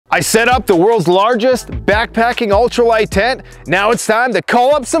I set up the world's largest backpacking ultralight tent. Now it's time to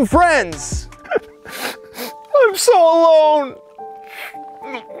call up some friends. I'm so alone.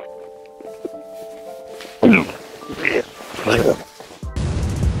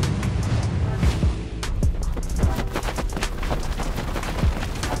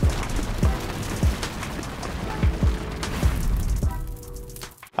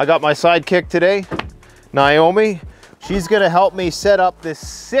 I got my sidekick today, Naomi. She's gonna help me set up this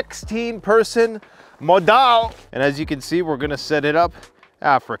 16-person Mjodall. And as you can see, we're gonna set it up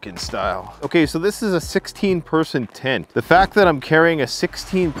African style. Okay, so this is a 16-person tent. The fact that I'm carrying a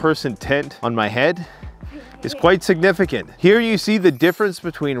 16-person tent on my head is quite significant. Here you see the difference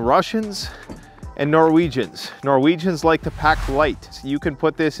between Russians and Norwegians. Norwegians like to pack light. So you can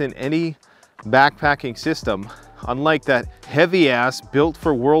put this in any backpacking system. Unlike that heavy-ass, built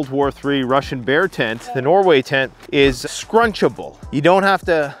for World War III Russian bear tent, the Norway tent is scrunchable. You don't have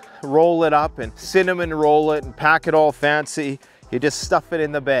to roll it up and cinnamon roll it and pack it all fancy. You just stuff it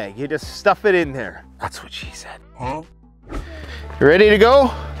in the bag. You just stuff it in there. That's what she said. Huh? You ready to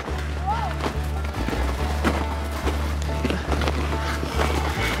go?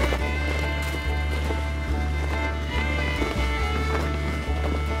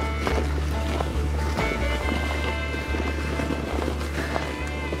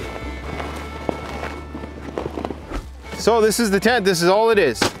 So this is the tent, this is all it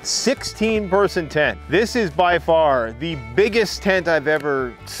is. 16-person tent. This is by far the biggest tent I've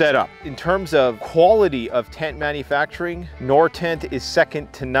ever set up. In terms of quality of tent manufacturing, Nortent is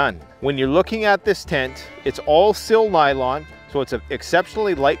second to none. When you're looking at this tent, it's all sil nylon, so it's an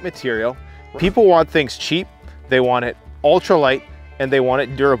exceptionally light material. People want things cheap, they want it ultralight, and they want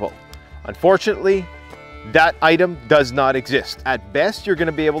it durable. Unfortunately, that item does not exist. At best, you're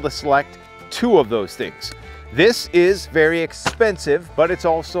gonna be able to select 2 of those things. This is very expensive, but it's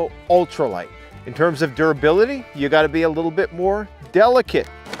also ultralight. In terms of durability, you gotta be a little bit more delicate.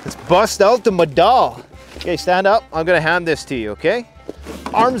 Let's bust out the Mjodall. Okay, stand up. I'm gonna hand this to you, okay?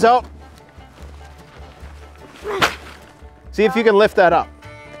 Arms out. See if you can lift that up.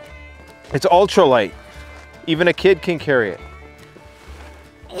 It's ultralight. Even a kid can carry it.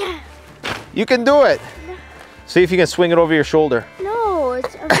 You can do it. See if you can swing it over your shoulder. No, I'm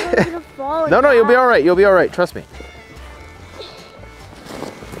gonna fall. No, you'll be all right. You'll be all right. Trust me.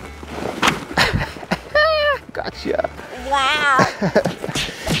 Gotcha. Wow.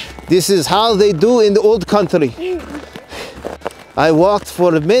 This is how they do in the old country. I walked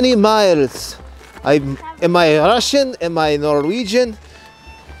for many miles. Am I Russian? Am I Norwegian?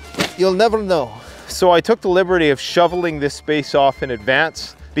 You'll never know. So I took the liberty of shoveling this space off in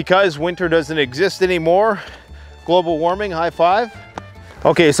advance because winter doesn't exist anymore. Global warming, high five.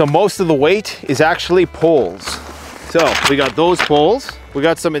 Okay, so most of the weight is actually poles. So we got those poles. We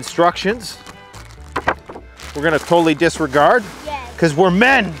got some instructions. We're gonna totally disregard because we're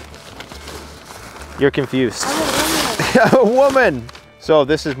men. You're confused. I'm A woman. So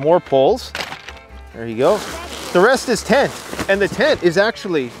this is more poles. There you go. The rest is tent. And the tent is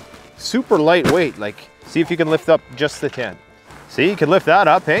actually super lightweight. Like, see if you can lift up just the tent. See, you can lift that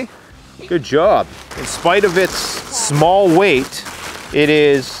up, hey? Good job. In spite of its small weight, it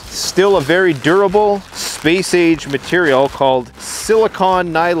is still a very durable space-age material called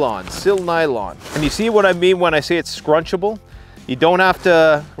silicon nylon, sil nylon. And you see what I mean when I say it's scrunchable? You don't have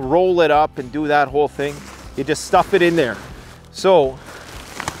to roll it up and do that whole thing. You just stuff it in there. So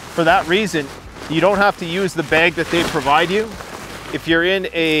for that reason, you don't have to use the bag that they provide you. If you're in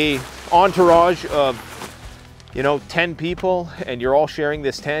a entourage of 10 people and you're all sharing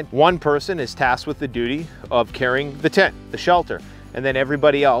this tent, one person is tasked with the duty of carrying the tent, the shelter, and then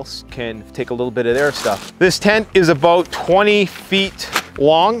everybody else can take a little bit of their stuff. This tent is about 20 feet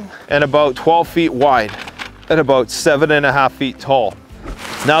long and about 12 feet wide and about 7.5 feet tall.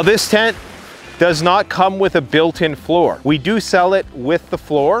 Now this tent does not come with a built-in floor. We do sell it with the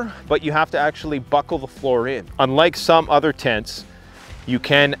floor, but you have to actually buckle the floor in. Unlike some other tents, you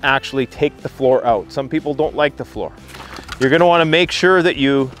can actually take the floor out. Some people don't like the floor. You're gonna wanna make sure that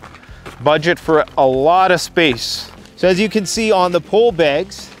you budget for a lot of space. So as you can see on the pole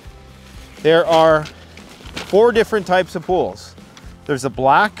bags, there are 4 different types of poles. There's the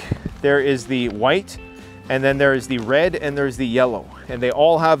black, there is the white, and then there is the red, and there's the yellow. And they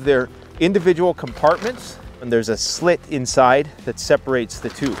all have their individual compartments, and there's a slit inside that separates the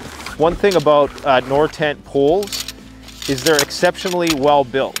two. One thing about Nortent poles is they're exceptionally well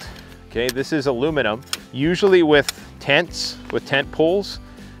built. Okay, this is aluminum. Usually with tents, with tent poles,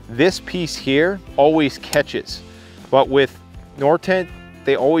 this piece here always catches. But with Nortent,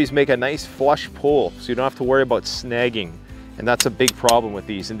 they always make a nice flush pole, so you don't have to worry about snagging And that's a big problem with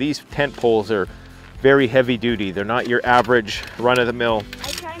these. And these tent poles are very heavy duty. They're not your average run-of-the-mill. I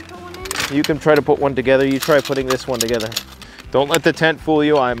try and put one in. You can try to put one together. You try putting this one together. Don't let the tent fool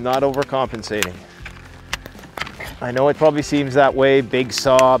you. I'm not overcompensating. I know it probably seems that way. Big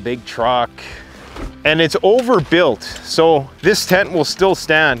saw, big truck. And it's overbuilt. So this tent will still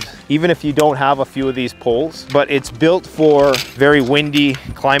stand even if you don't have a few of these poles, but it's built for very windy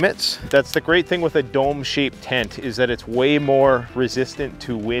climates. That's the great thing with a dome-shaped tent, is that it's way more resistant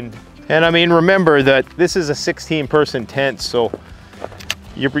to wind. And I mean, remember that this is a 16-person tent, so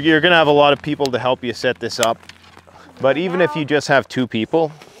you're gonna have a lot of people to help you set this up. But even if you just have 2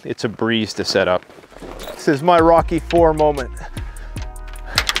 people, it's a breeze to set up. This is my Rocky IV moment.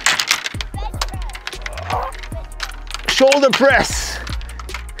 Shoulder press.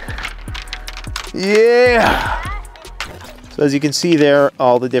 Yeah. So as you can see there,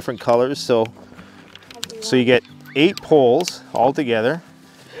 all the different colors. So you get 8 poles all together.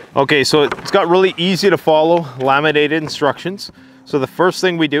 Okay, so it's got really easy to follow laminated instructions. So the first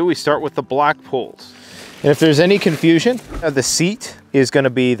thing we do, we start with the black poles. And if there's any confusion, the seat is going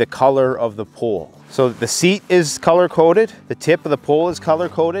to be the color of the pole. So the seat is color coded, the tip of the pole is color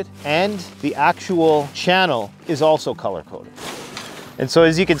coded, and the actual channel is also color coded. And so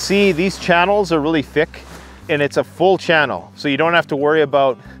as you can see, these channels are really thick, and it's a full channel. So you don't have to worry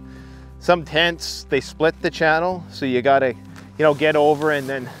about some tents, they split the channel, so you gotta, you know, get over and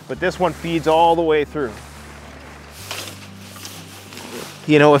then, but this one feeds all the way through.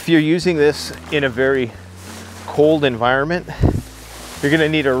 You know, if you're using this in a very cold environment, you're gonna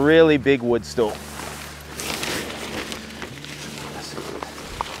need a really big wood stove.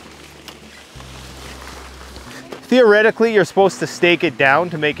 Theoretically, you're supposed to stake it down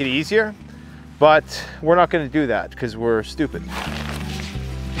to make it easier, but we're not gonna do that because we're stupid.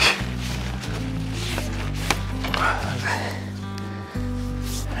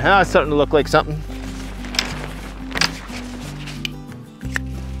 Now it's starting to look like something.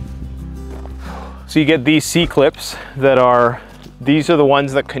 So you get these C-clips that are, these are the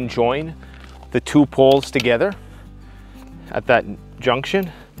ones that conjoin the 2 poles together at that junction.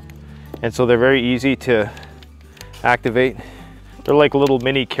 And so they're very easy to activate. They're like little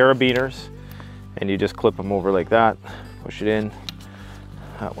mini carabiners, and you just clip them over like that, push it in,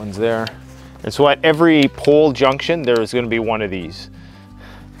 that one's there. And so at every pole junction, there is going to be one of these.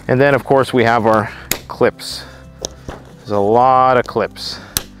 And then of course we have our clips. There's a lot of clips.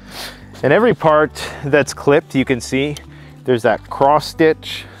 And every part that's clipped, you can see there's that cross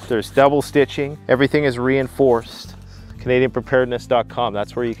stitch, there's double stitching, everything is reinforced. CanadianPreparedness.com,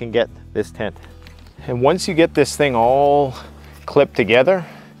 that's where you can get this tent. And once you get this thing all clipped together,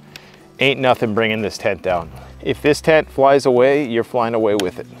 ain't nothing bringing this tent down. If this tent flies away, you're flying away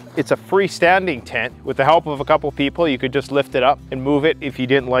with it. It's a freestanding tent. With the help of a couple people, you could just lift it up and move it if you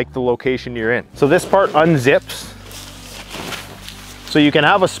didn't like the location you're in. So this part unzips. So you can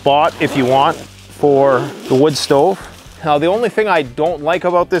have a spot if you want for the wood stove. Now the only thing I don't like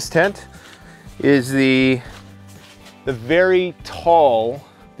about this tent is the very tall,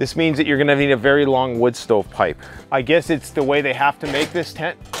 this means that you're gonna need a very long wood stove pipe. I guess it's the way they have to make this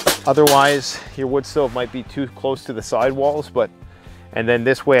tent. Otherwise, your wood stove might be too close to the sidewalls, and then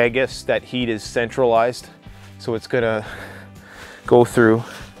this way, I guess that heat is centralized. So it's gonna go through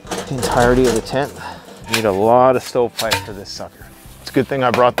the entirety of the tent. You need a lot of stove pipe for this sucker. It's a good thing I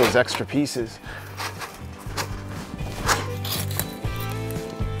brought those extra pieces.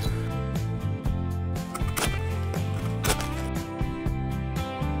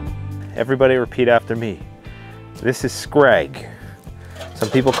 Everybody repeat after me. This is scrag. Some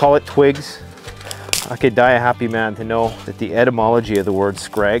people call it twigs. I could die a happy man to know that the etymology of the word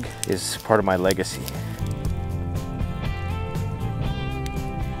scrag is part of my legacy.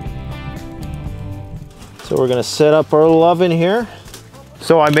 So we're gonna set up our oven here.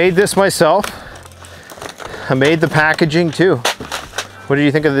 So I made this myself. I made the packaging too. What do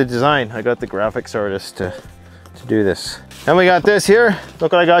you think of the design? I got the graphics artist to do this. And we got this here.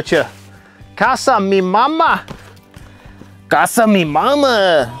 Look what I got you. Casa mi mama. Casa mi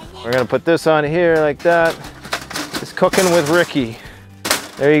mama. We're gonna put this on here like that. It's cooking with Ricky.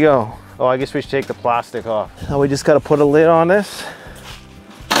 There you go. Oh, I guess we should take the plastic off. Now we just gotta put a lid on this.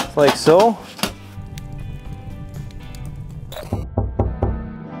 Like so.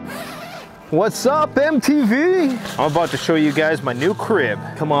 What's up, MTV? I'm about to show you guys my new crib.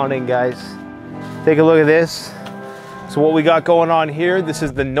 Come on in, guys. Take a look at this. So what we got going on here, this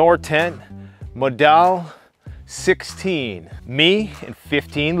is the Nortent Mjodall 16. Me and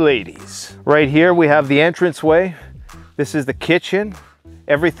 15 ladies. Right here we have the entranceway. This is the kitchen.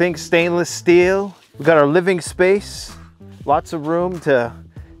 Everything stainless steel. We got our living space. Lots of room to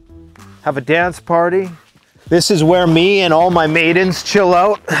have a dance party. This is where me and all my maidens chill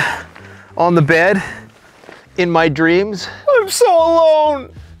out on the bed in my dreams. I'm so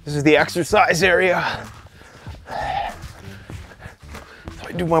alone. This is the exercise area. So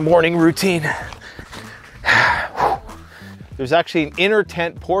I do my morning routine. There's actually an inner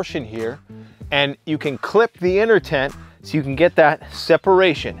tent portion here, and you can clip the inner tent so you can get that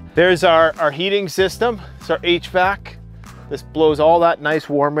separation. There's our heating system. It's our HVAC. This blows all that nice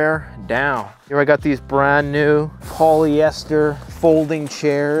warm air down. Here I got these brand new polyester folding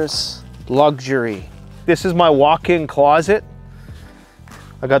chairs, luxury. This is my walk-in closet.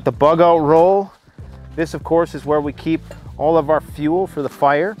 I got the bug out roll. This of course is where we keep all of our fuel for the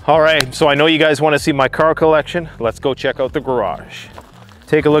fire. All right, so I know you guys want to see my car collection. Let's go check out the garage.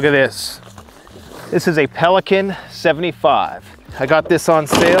 Take a look at this. This is a Pelican 75. I got this on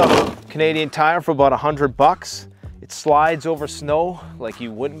sale, Canadian Tire, for about $100. It slides over snow like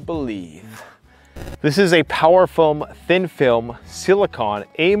you wouldn't believe. This is a PowerFoam thin film silicone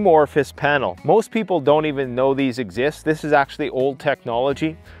amorphous panel. Most people don't even know these exist. This is actually old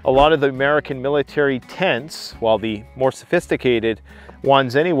technology. A lot of the American military tents, while the more sophisticated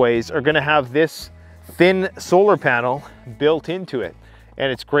ones anyways, are gonna have this thin solar panel built into it.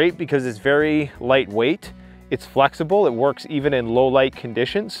 And it's great because it's very lightweight. It's flexible. It works even in low light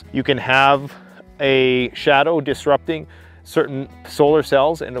conditions. You can have a shadow disrupting certain solar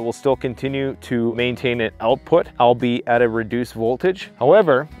cells and it will still continue to maintain an output, albeit at a reduced voltage.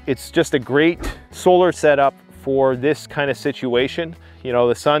 However, it's just a great solar setup for this kind of situation. You know,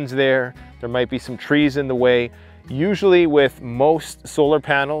 the sun's there might be some trees in the way. Usually with most solar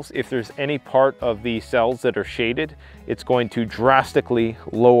panels, if there's any part of the cells that are shaded, it's going to drastically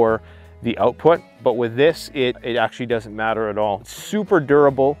lower the output. But with this, it actually doesn't matter at all. It's super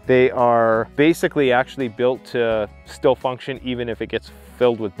durable. They are basically actually built to still function even if it gets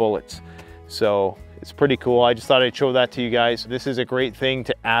filled with bullets. So it's pretty cool. I just thought I'd show that to you guys. This is a great thing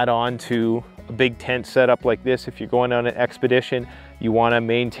to add on to a big tent setup like this. If you're going on an expedition, you want to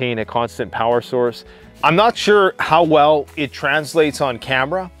maintain a constant power source. I'm not sure how well it translates on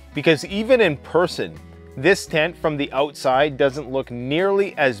camera, because even in person, this tent from the outside doesn't look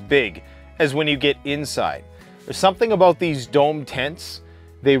nearly as big as when you get inside. There's something about these dome tents.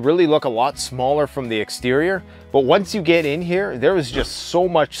 They really look a lot smaller from the exterior, but once you get in here, there is just so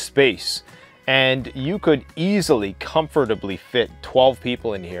much space. And you could easily, comfortably fit 12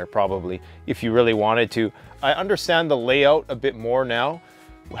 people in here probably, if you really wanted to. I understand the layout a bit more now.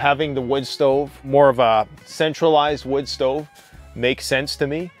 Having the wood stove, more of a centralized wood stove, makes sense to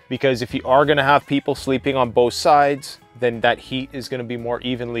me, because if you are gonna have people sleeping on both sides, then that heat is gonna be more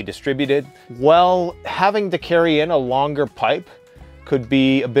evenly distributed. Well, having to carry in a longer pipe could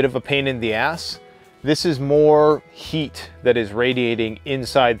be a bit of a pain in the ass. This is more heat that is radiating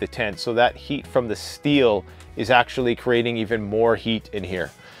inside the tent, so that heat from the steel is actually creating even more heat in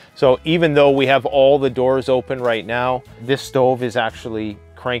here. So even though we have all the doors open right now, this stove is actually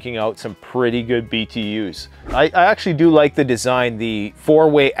cranking out some pretty good BTUs. I actually do like the design. The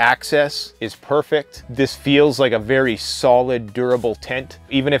four-way access is perfect. This feels like a very solid, durable tent.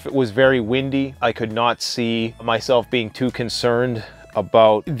 Even if it was very windy, I could not see myself being too concerned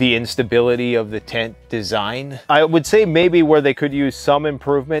about the instability of the tent design. I would say maybe where they could use some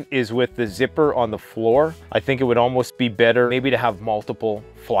improvement is with the zipper on the floor. I think it would almost be better maybe to have multiple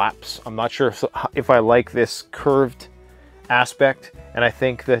flaps. I'm not sure if I like this curved aspect, and I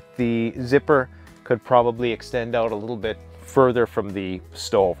think that the zipper could probably extend out a little bit further from the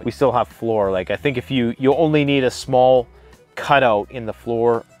stove. We still have floor. Like, I think if you only need a small cutout in the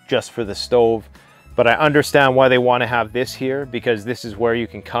floor just for the stove. But I understand why they want to have this here, because this is where you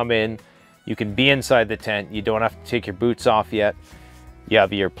can come in, you can be inside the tent, you don't have to take your boots off yet, you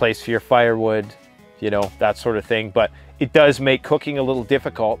have your place for your firewood, you know, that sort of thing. But it does make cooking a little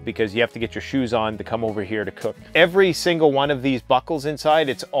difficult because you have to get your shoes on to come over here to cook. Every single one of these buckles inside,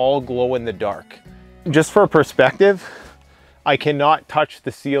 it's all glow in the dark. Just for perspective, I cannot touch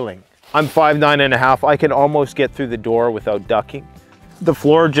the ceiling. I'm 5'9½". I can almost get through the door without ducking. The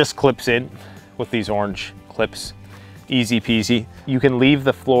floor just clips in with these orange clips, easy peasy. You can leave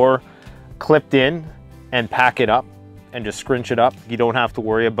the floor clipped in and pack it up and just scrunch it up. You don't have to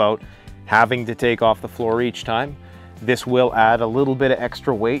worry about having to take off the floor each time. This will add a little bit of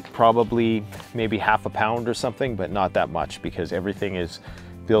extra weight, probably maybe half a pound or something, but not that much because everything is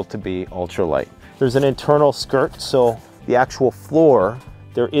built to be ultra light. There's an internal skirt, so the actual floor,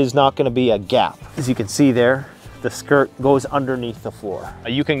 there is not going to be a gap. As you can see there, the skirt goes underneath the floor.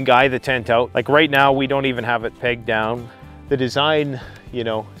 You can guy the tent out. Like right now, we don't even have it pegged down. The design, you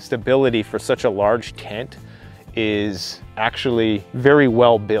know, stability for such a large tent is actually very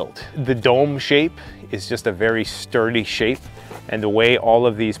well built. The dome shape is just a very sturdy shape, and the way all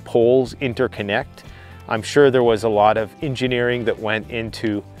of these poles interconnect, I'm sure there was a lot of engineering that went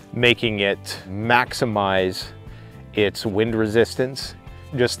into making it maximize its wind resistance,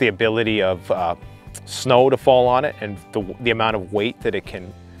 just the ability of snow to fall on it and the amount of weight that it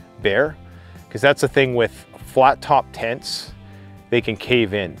can bear. Because that's the thing with flat top tents, they can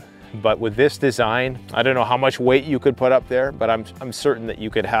cave in. But with this design, I don't know how much weight you could put up there, but I'm certain that you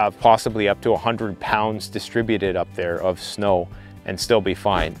could have possibly up to 100 pounds distributed up there of snow and still be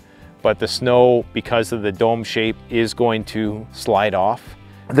fine. But the snow, because of the dome shape, is going to slide off.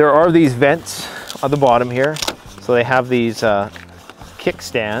 There are these vents on the bottom here. So they have these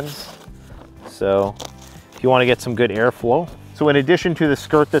kickstands. So if you want to get some good airflow. So in addition to the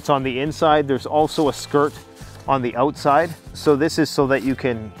skirt that's on the inside, there's also a skirt on the outside. So this is so that you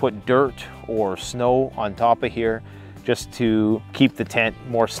can put dirt or snow on top of here just to keep the tent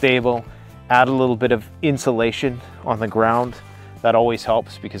more stable. Add a little bit of insulation on the ground. That always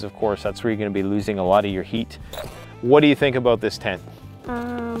helps because of course that's where you're going to be losing a lot of your heat. What do you think about this tent?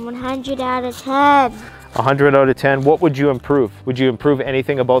 100 out of 10. 100 out of 10. What would you improve? Would you improve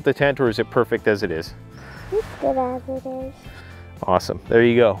anything about the tent, or is it perfect as it is? It's good as it is. Awesome. There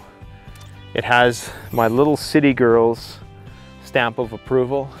you go. It has my little city girl's stamp of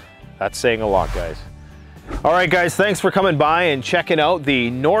approval. That's saying a lot, guys. All right, guys, thanks for coming by and checking out the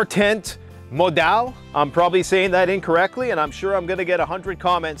Nortent Mjodall. I'm probably saying that incorrectly, and I'm sure I'm gonna get 100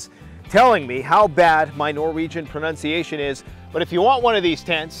 comments telling me how bad my Norwegian pronunciation is. But if you want one of these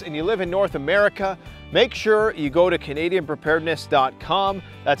tents and you live in North America, make sure you go to CanadianPreparedness.com.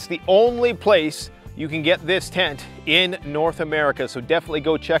 That's the only place you can get this tent in North America, so definitely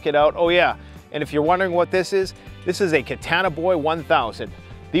go check it out. Oh yeah, and if you're wondering what this is a Katana Boy 1000,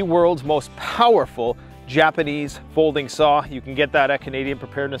 the world's most powerful Japanese folding saw. You can get that at Canadian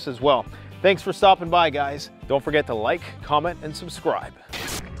Preparedness as well. Thanks for stopping by, guys. Don't forget to like, comment, and subscribe.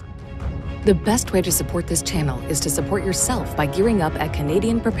 The best way to support this channel is to support yourself by gearing up at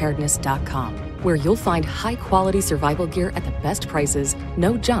CanadianPreparedness.com, where you'll find high-quality survival gear at the best prices,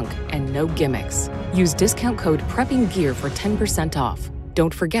 no junk, and no gimmicks. Use discount code PREPPINGGEAR for 10% off.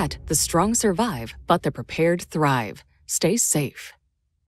 Don't forget, the strong survive, but the prepared thrive. Stay safe.